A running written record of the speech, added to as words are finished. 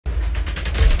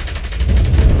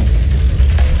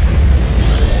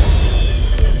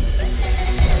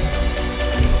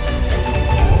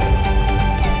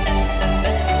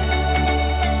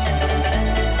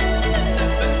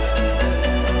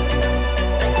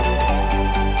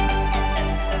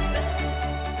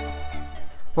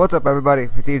What's up, everybody?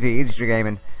 It's Easy Street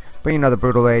Gaming, bringing another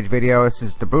Brutal Age video. This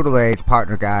is the Brutal Age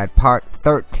Partner Guide, Part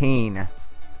 13.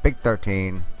 Big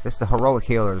 13. This is the Heroic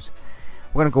Healers.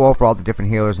 We're going to go over all the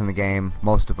different healers in the game,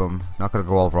 most of them. Not going to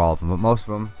go over all of them, but most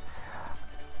of them.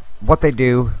 What they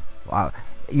do,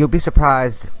 you'll be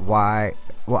surprised why.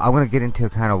 Well, I'm going to get into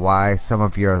kind of why some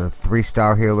of your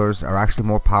 3-star healers are actually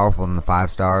more powerful than the 5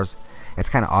 stars. It's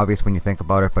kind of obvious when you think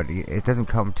about it, but it didn't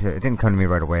come to me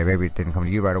right away. Maybe it didn't come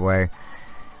to you right away.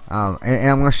 And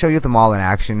I'm going to show you them all in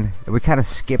action. We kind of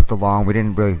skipped along.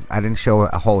 I didn't show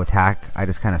a whole attack. I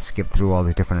just kind of skipped through all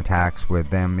the different attacks with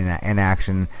them in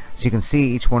action, so you can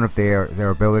see each one of their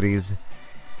abilities.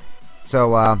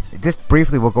 So just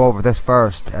briefly, we'll go over this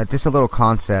first. Just a little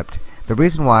concept. The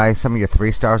reason why some of your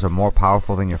 3 stars are more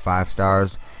powerful than your 5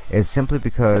 stars is simply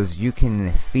because you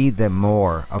can feed them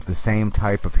more of the same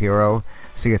type of hero.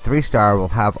 So your 3-star will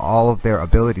have all of their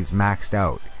abilities maxed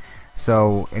out.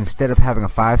 So instead of having a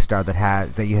 5-star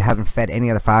that you haven't fed any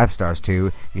other 5 stars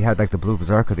to, you have like the blue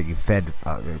berserker that you fed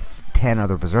 10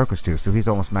 other berserkers to. So he's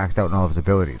almost maxed out in all of his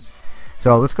abilities.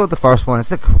 So let's go with the first one.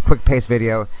 It's a quick pace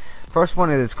video. First one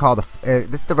is called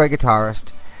this is the Red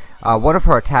Guitarist. One of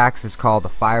her attacks is called the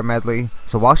Fire Medley.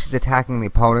 So while she's attacking the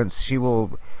opponents,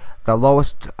 the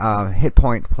lowest hit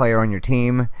point player on your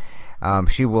team,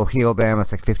 she will heal them.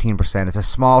 It's like 15%. It's a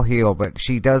small heal, but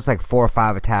she does like 4 or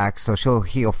 5 attacks, so she'll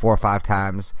heal 4 or 5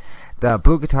 times. The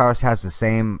blue guitarist has the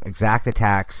same exact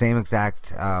attack, same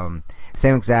exact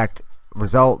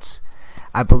results.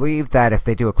 I believe that if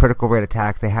they do a critical rate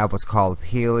attack, they have what's called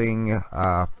healing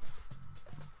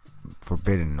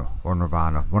forbidden or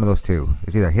nirvana. One of those two.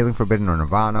 It's either healing forbidden or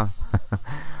nirvana,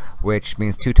 which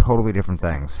means 2 totally different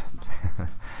things.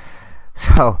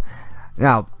 So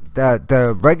now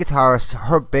the Red Guitarist,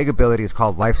 her big ability is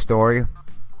called Life Story.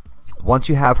 Once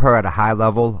you have her at a high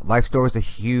level, Life Story is a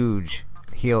huge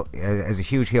heal.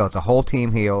 It's a whole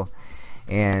team heal,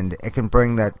 and it can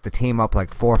bring the team up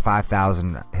like 4,000 or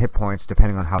 5,000 hit points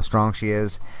depending on how strong she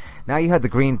is. Now you have the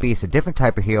Green Beast, a different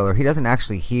type of healer. He doesn't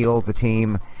actually heal the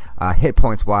team hit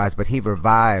points wise, but he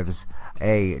revives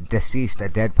a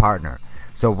dead partner.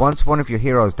 So once one of your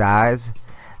heroes dies,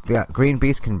 the Green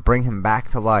Beast can bring him back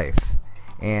to life,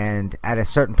 and at a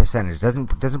certain percentage.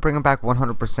 Doesn't bring him back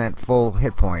 100% full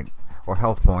hit point or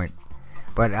health point,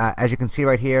 but as you can see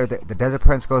right here, the Desert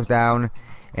Prince goes down,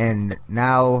 and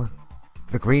now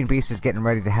the Green Beast is getting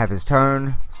ready to have his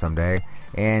turn someday,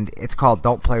 and it's called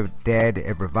Don't Play Dead.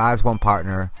 It revives one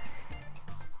partner,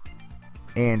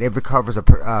 and it recovers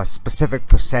a specific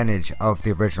percentage of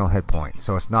the original hit point,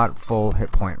 so it's not full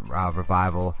hit point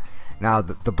revival. Now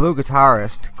the blue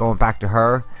guitarist, going back to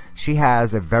her, she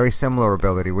has a very similar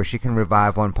ability where she can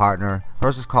revive one partner.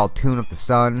 Hers is called Tune of the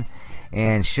Sun,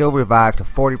 and she'll revive to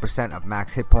 40% of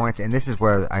max hit points. And this is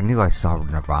where I knew I saw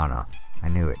Nirvana. I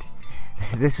knew it.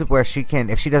 This is where she can,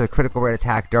 if she does a critical rate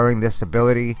attack during this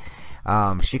ability,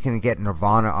 she can get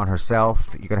Nirvana on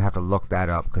herself. You're gonna have to look that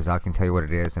up because I can tell you what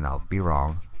it is, and I'll be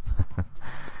wrong.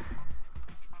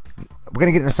 We're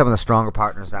gonna get into some of the stronger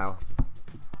partners now.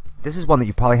 This is one that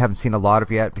you probably haven't seen a lot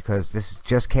of yet because this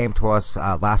just came to us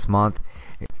last month.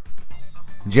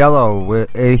 Jello,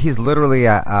 he's literally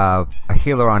a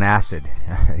healer on acid.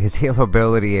 His healer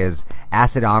ability is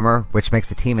Acid Armor, which makes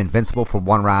the team invincible for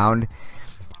 1 round.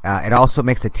 It also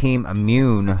makes the team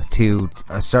immune to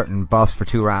certain buffs for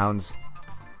 2 rounds.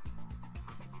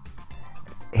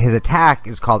 His attack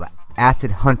is called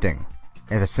Acid Hunting.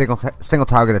 It's a single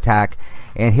target attack,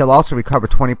 and he'll also recover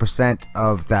 20%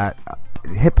 of that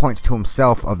hit points to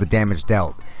himself of the damage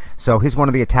dealt. So he's one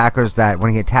of the attackers that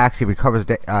when he attacks, he recovers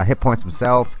hit points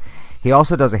himself. He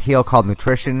also does a heal called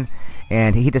Nutrition,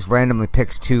 and he just randomly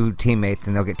picks 2 teammates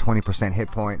and they'll get 20% hit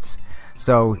points.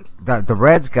 So the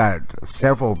Reds got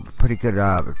several pretty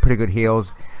good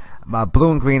heals.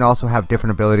 Blue and green also have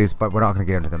different abilities, but we're not going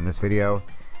to get into them in this video.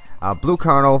 Blue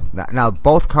Colonel, now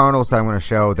both Colonels that I'm going to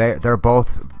show, they're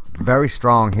both very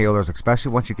strong healers,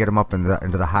 especially once you get them up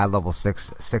into the high level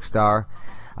 6-star.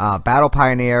 Battle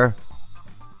Pioneer,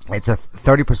 it's a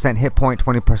 30% hit point,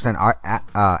 20%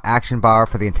 action bar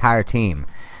for the entire team.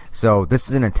 So this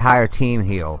is an entire team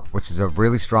heal, which is a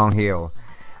really strong heal.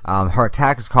 Her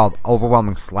attack is called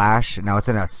Overwhelming Slash. Now it's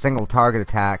in a single target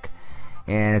attack,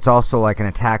 and it's also like an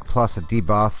attack plus a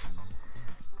debuff.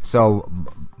 So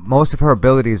most of her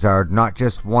abilities are not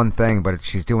just one thing, but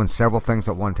she's doing several things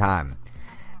at one time.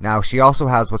 Now she also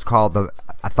has what's called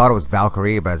I thought it was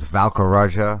Valkyrie, but it's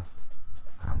Valkyraja.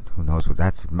 Who knows what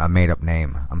that's a made-up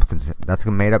name. That's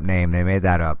a made-up name. They made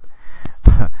that up.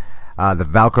 The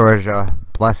Valkyraja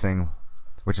Blessing,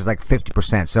 which is like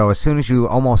 50%. So as soon as you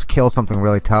almost kill something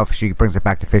really tough, she brings it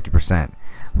back to 50%,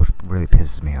 which really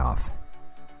pisses me off.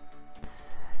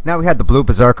 Now we have the Blue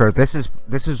Berserker. This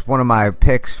is one of my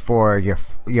picks for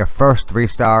your first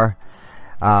 3-star.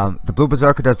 The Blue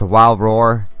Berserker does the Wild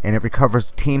Roar, and it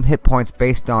recovers team hit points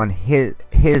based on his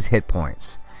hit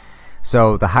points.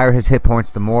 So the higher his hit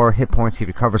points, the more hit points he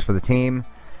recovers for the team.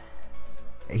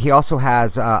 He also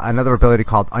has another ability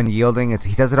called Unyielding.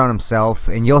 He does it on himself,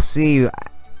 and you'll see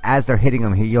as they're hitting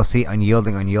him, you'll see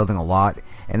Unyielding a lot,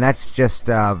 and that's just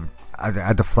a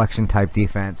deflection type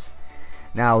defense.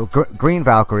 Now Green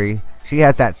Valkyrie, she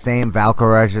has that same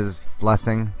Valkyrie's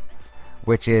Blessing,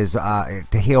 which is to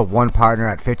heal one partner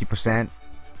at 50%.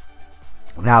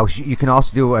 Now you can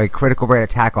also do a critical rate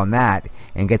attack on that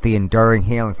and get the enduring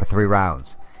healing for 3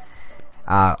 rounds.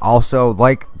 Also,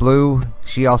 like Blue,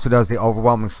 she also does the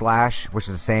Overwhelming Slash, which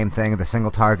is the same thing, the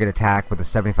single target attack with a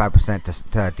 75% to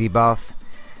debuff.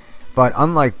 But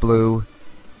unlike Blue,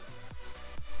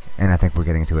 and I think we're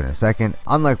getting into it in a second,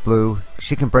 unlike Blue,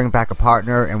 she can bring back a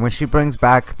partner, and when she brings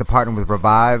back the partner with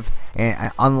Revive,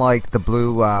 and unlike the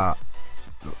Blue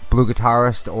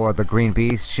Guitarist or the Green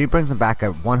Beast, she brings them back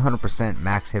at 100%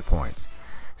 max hit points.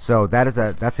 So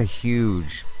that's a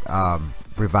huge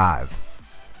revive.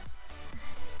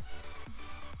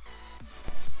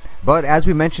 But as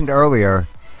we mentioned earlier,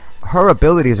 her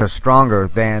abilities are stronger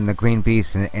than the Green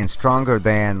Beast and stronger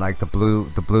than like the blue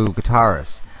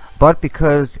Guitarist. But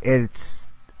because it's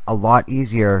a lot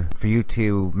easier for you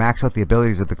to max out the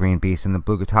abilities of the Green Beast and the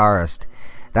Blue Guitarist,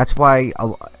 that's why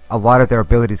a lot of their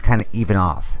abilities kind of even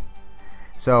off.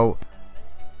 So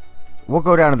we'll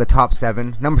go down to the top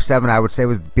 7. Number 7 I would say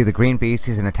would be the Green Beast.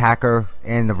 He's an attacker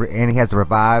and he has the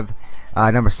Revive.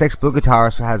 Number 6, Blue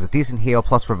Guitarist, who has a decent heal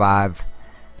plus Revive.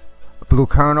 Blue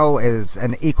Colonel is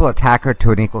an equal attacker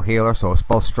to an equal healer, so it's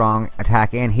both strong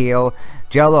attack and heal.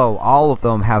 Jello, all of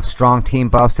them have strong team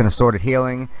buffs and assorted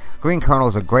healing. Green Colonel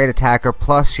is a great attacker,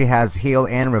 plus she has heal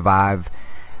and revive.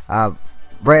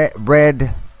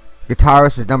 Red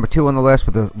Guitarist is number 2 on the list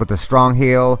with a strong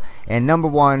heal, and number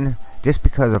 1, just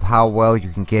because of how well you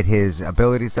can get his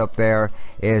abilities up there,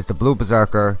 is the Blue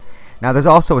Berserker. Now there's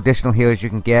also additional healers you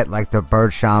can get, like the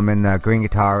Bird Shaman, the Green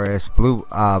Guitarist,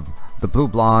 the Blue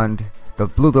Blonde, the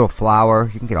Blue Little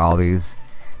Flower. You can get all these.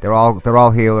 They're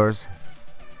all healers.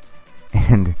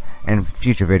 And in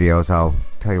future videos I'll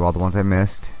tell you all the ones I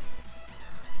missed.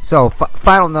 So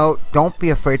final note, don't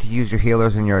be afraid to use your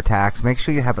healers in your attacks. Make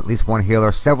sure you have at least one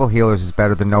healer. Several healers is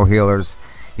better than no healers.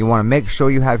 You want to make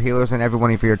sure you have healers in every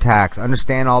one of your attacks.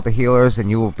 Understand all the healers and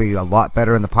you will be a lot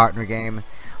better in the partner game.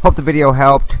 Hope the video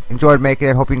helped. Enjoyed making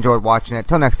it. Hope you enjoyed watching it.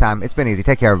 Till next time, it's been easy.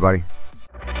 Take care, everybody.